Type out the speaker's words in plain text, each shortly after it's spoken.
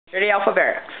Shitty Alpha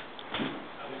Barracks.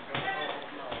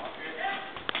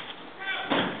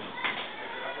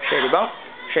 Shady bunk.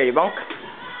 Shady bunk.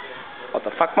 What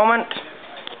the fuck moment?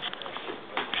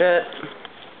 Shit.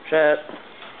 Shit.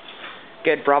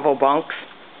 Good Bravo bunks.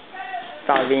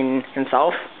 Salvine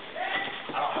himself.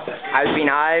 I've been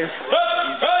Ives.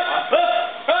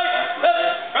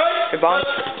 Good bunks.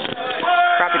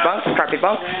 Crappy bunks. Crappy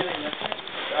bunks.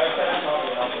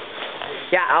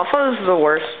 Yeah, Alpha is the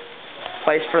worst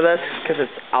place for this because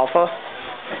it's Alpha.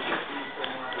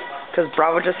 Because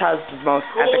Bravo just has the most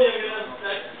epic.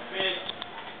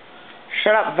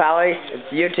 Shut up, Valley.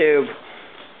 It's YouTube.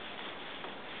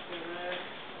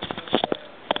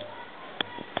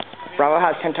 Bravo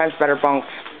has 10 times better bunks.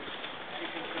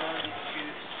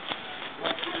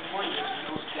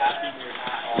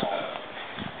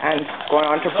 And going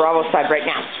on to Bravo's side right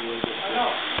now.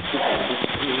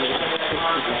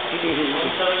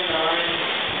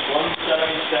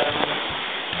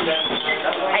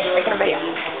 Hey, making a video.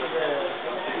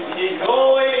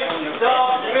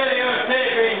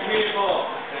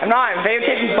 I'm not, I'm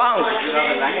videotaping bunks.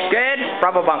 Good?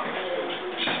 Bravo bunk.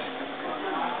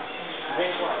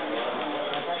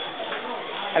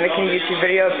 I'm making a YouTube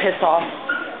video, piss off.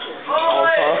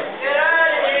 Also. Get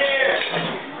out of here!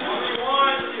 You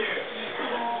want to.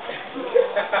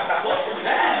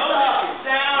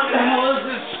 What the hell is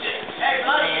this shit? Hey,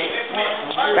 buddy.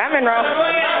 Batman, bro.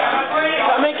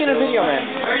 Stop making a video,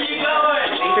 man. Where are you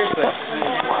going? Seriously.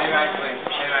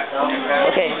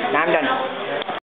 Okay, now I'm done.